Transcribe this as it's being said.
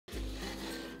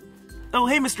Oh,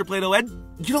 hey, Mr. Play-Doh Ed.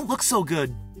 You don't look so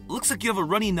good. Looks like you have a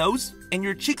runny nose, and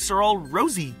your cheeks are all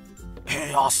rosy.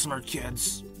 Hey, AWESMR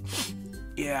kids.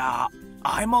 Yeah,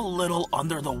 I'm a little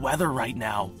under the weather right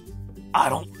now. I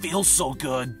don't feel so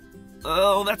good.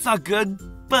 Oh, that's not good.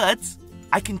 But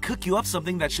I can cook you up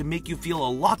something that should make you feel a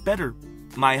lot better.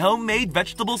 My homemade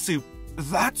vegetable soup.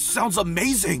 That sounds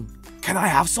amazing. Can I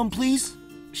have some, please?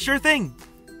 Sure thing.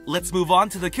 Let's move on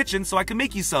to the kitchen so I can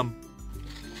make you some.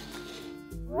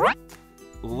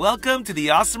 Welcome to the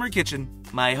AWESMR kitchen.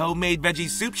 My homemade veggie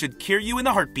soup should cure you in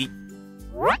a heartbeat.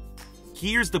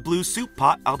 Here's the blue soup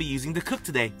pot I'll be using to cook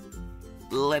today.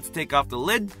 Let's take off the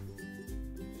lid.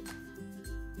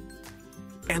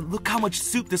 And look how much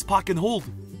soup this pot can hold.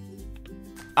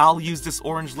 I'll use this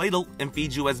orange ladle and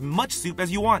feed you as much soup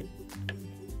as you want.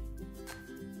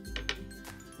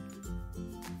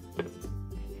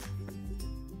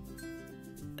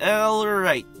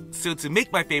 Alright, so to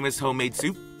make my famous homemade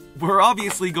soup, we're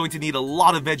obviously going to need a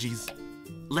lot of veggies.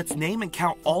 Let's name and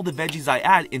count all the veggies I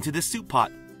add into this soup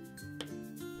pot.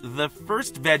 The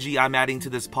first veggie I'm adding to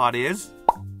this pot is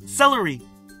celery.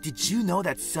 Did you know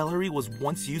that celery was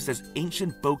once used as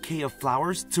ancient bouquet of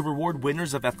flowers to reward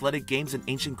winners of athletic games in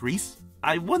ancient Greece?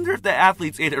 I wonder if the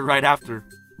athletes ate it right after.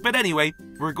 But anyway,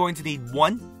 we're going to need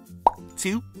 1,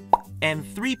 2, and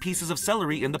 3 pieces of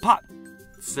celery in the pot.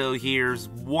 So here's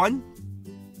 1,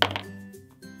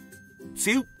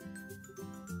 2,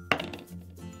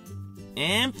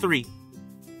 and 3.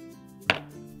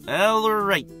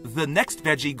 Alright, the next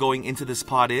veggie going into this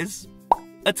pot is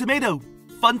a tomato.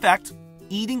 Fun fact,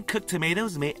 eating cooked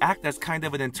tomatoes may act as kind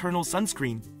of an internal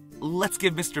sunscreen. Let's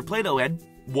give Mr. Play-Doh Ed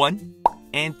 1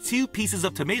 and 2 pieces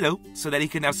of tomato so that he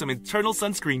can have some internal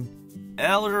sunscreen.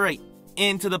 Alright,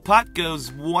 into the pot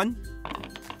goes 1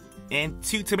 and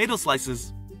 2 tomato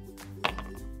slices.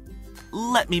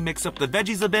 Let me mix up the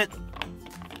veggies a bit.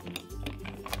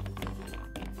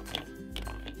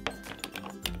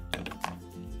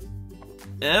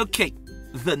 Okay,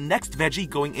 the next veggie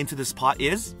going into this pot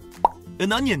is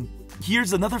an onion.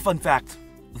 Here's another fun fact.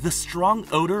 The strong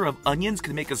odor of onions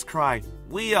can make us cry.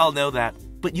 We all know that.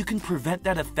 But you can prevent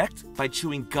that effect by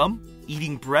chewing gum,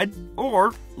 eating bread,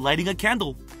 or lighting a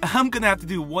candle. I'm gonna have to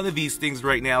do one of these things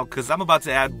right now because I'm about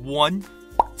to add 1,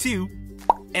 2,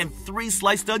 and 3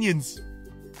 sliced onions.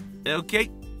 Okay,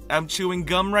 I'm chewing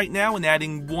gum right now and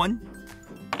adding 1,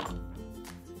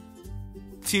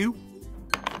 2,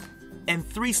 and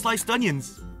 3 sliced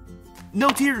onions. No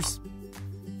tears.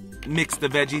 Mix the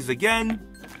veggies again.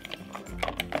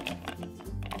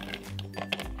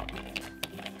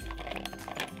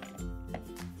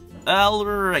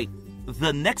 Alright,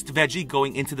 the next veggie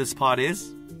going into this pot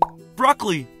is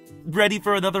broccoli. Ready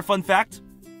for another fun fact?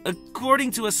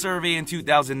 According to a survey in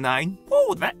 2009,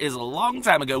 whoa, that is a long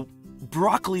time ago,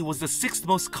 broccoli was the 6th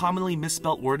most commonly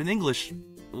misspelt word in English.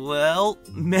 Well,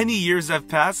 many years have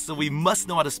passed, so we must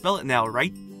know how to spell it now,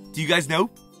 right? Do you guys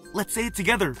know? Let's say it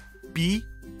together.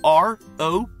 B-R-O-C-C-O-L-I.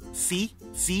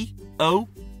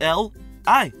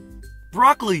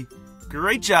 Broccoli.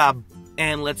 Great job.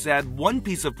 And let's add 1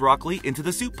 piece of broccoli into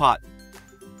the soup pot.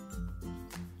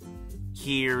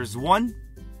 Here's 1.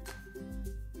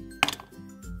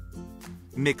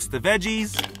 Mix the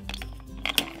veggies.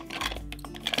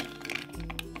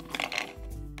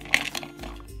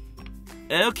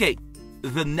 Okay,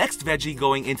 the next veggie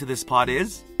going into this pot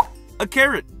is a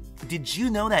carrot. Did you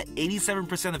know that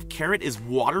 87% of carrot is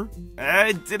water?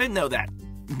 I didn't know that.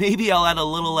 Maybe I'll add a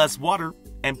little less water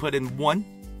and put in 1,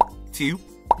 2,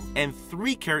 and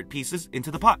 3 carrot pieces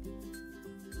into the pot.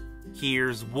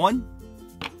 Here's 1,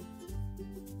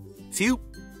 2,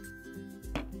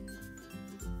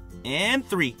 and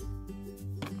 3.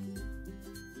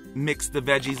 Mix the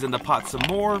veggies in the pot some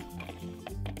more.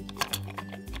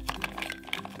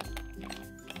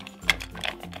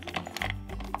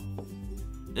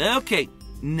 Okay,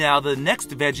 now the next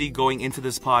veggie going into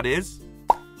this pot is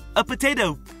a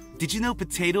potato. Did you know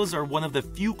potatoes are one of the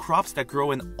few crops that grow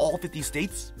in all 50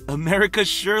 states? America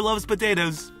sure loves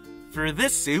potatoes. For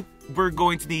this soup, we're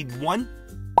going to need 1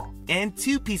 and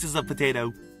 2 pieces of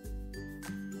potato.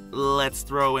 Let's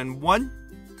throw in 1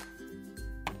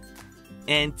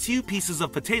 and 2 pieces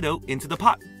of potato into the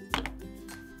pot.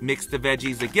 Mix the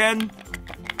veggies again.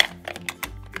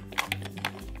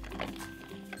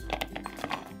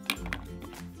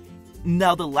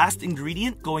 Now the last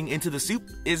ingredient going into the soup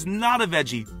is not a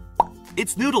veggie.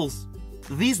 It's noodles.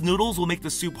 These noodles will make the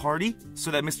soup hearty so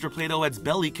that Mr. Play-Doh Ed's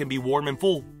belly can be warm and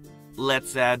full.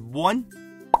 Let's add 1,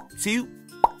 2,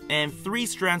 and 3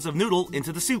 strands of noodle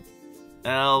into the soup.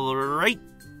 Alright,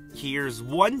 here's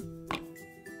 1,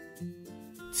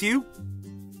 2,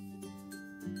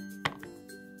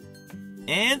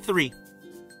 And 3.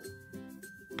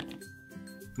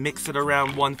 Mix it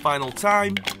around one final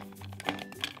time.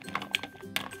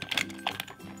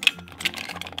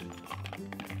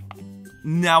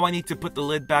 Now I need to put the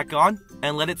lid back on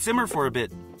and let it simmer for a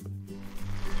bit.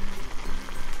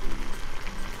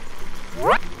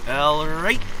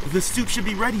 Alright, the soup should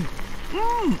be ready.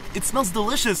 It smells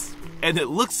delicious, and it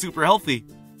looks super healthy.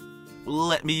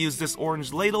 Let me use this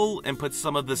orange ladle and put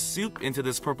some of the soup into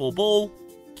this purple bowl.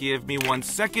 Give me 1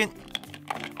 second.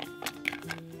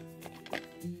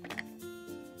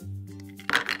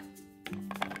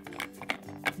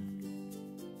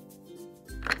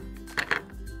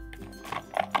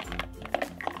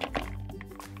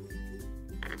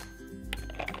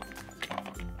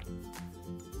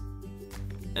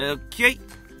 Okay,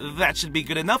 that should be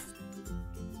good enough.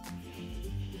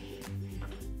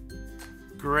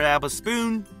 Grab a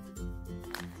spoon.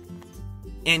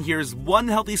 And here's one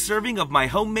healthy serving of my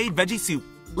homemade veggie soup.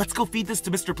 Let's go feed this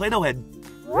to Mr. Play-Doh Head.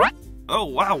 Oh,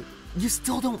 wow. You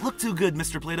still don't look too good,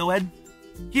 Mr. Play-Doh Head.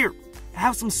 Here,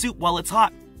 have some soup while it's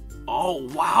hot. Oh,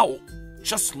 wow.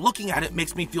 Just looking at it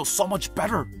makes me feel so much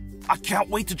better. I can't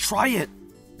wait to try it.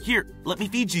 Here, let me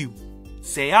feed you.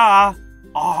 Say ah.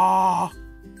 Ah.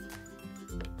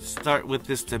 Start with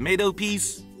this tomato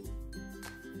piece.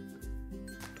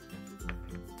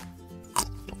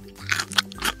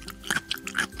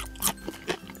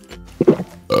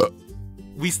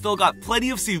 We still got plenty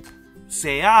of soup.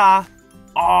 Say ah.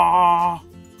 Ah.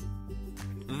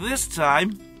 This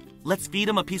time, let's feed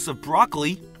him a piece of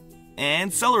broccoli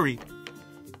and celery.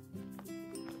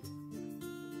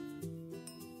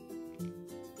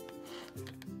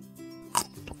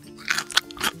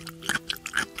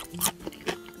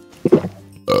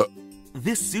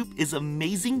 This soup is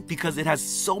amazing because it has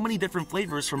so many different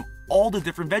flavors from all the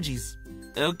different veggies.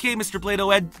 Okay, Mr. Play-Doh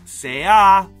Head, say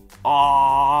ah.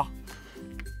 Ah.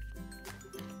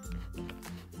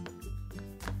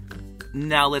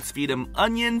 Now let's feed him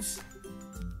onions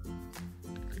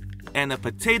and a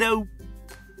potato.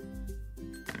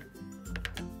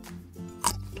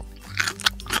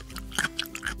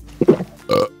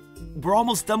 We're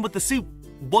almost done with the soup.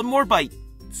 One more bite.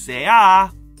 Say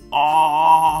ah.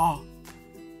 Ah.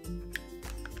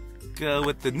 Go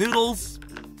with the noodles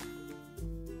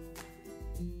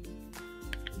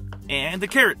and the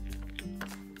carrot.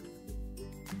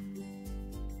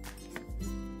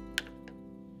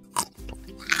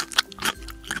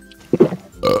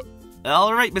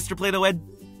 All right, Mr. Play-Doh Head,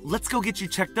 let's go get you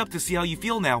checked up to see how you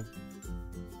feel now.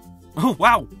 Oh,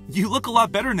 wow, you look a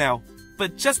lot better now.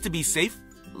 But just to be safe,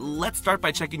 let's start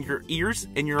by checking your ears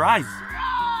and your eyes.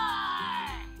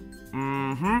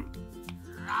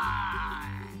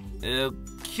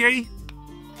 Okay.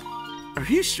 Are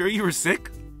you sure you were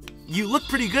sick? You look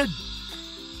pretty good.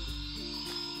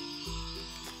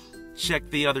 Check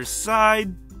the other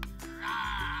side.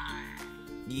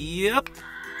 Yep.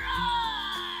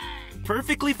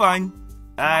 Perfectly fine.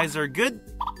 Eyes are good,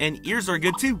 and ears are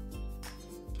good too.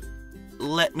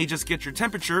 Let me just get your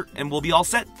temperature, and we'll be all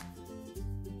set.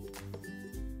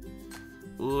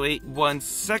 Wait 1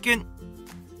 second.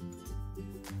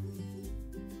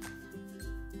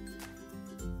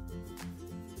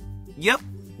 Yep,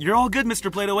 you're all good,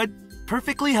 Mr. Play-Doh Head.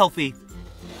 Perfectly healthy.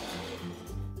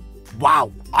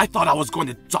 Wow, I thought I was going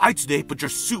to die today, but your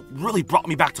soup really brought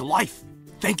me back to life.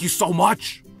 Thank you so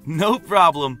much. No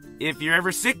problem. If you're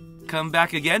ever sick, come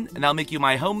back again and I'll make you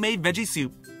my homemade veggie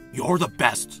soup. You're the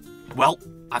best. Well,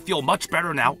 I feel much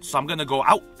better now, so I'm gonna go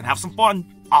out and have some fun.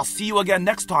 I'll see you again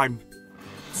next time.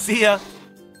 See ya.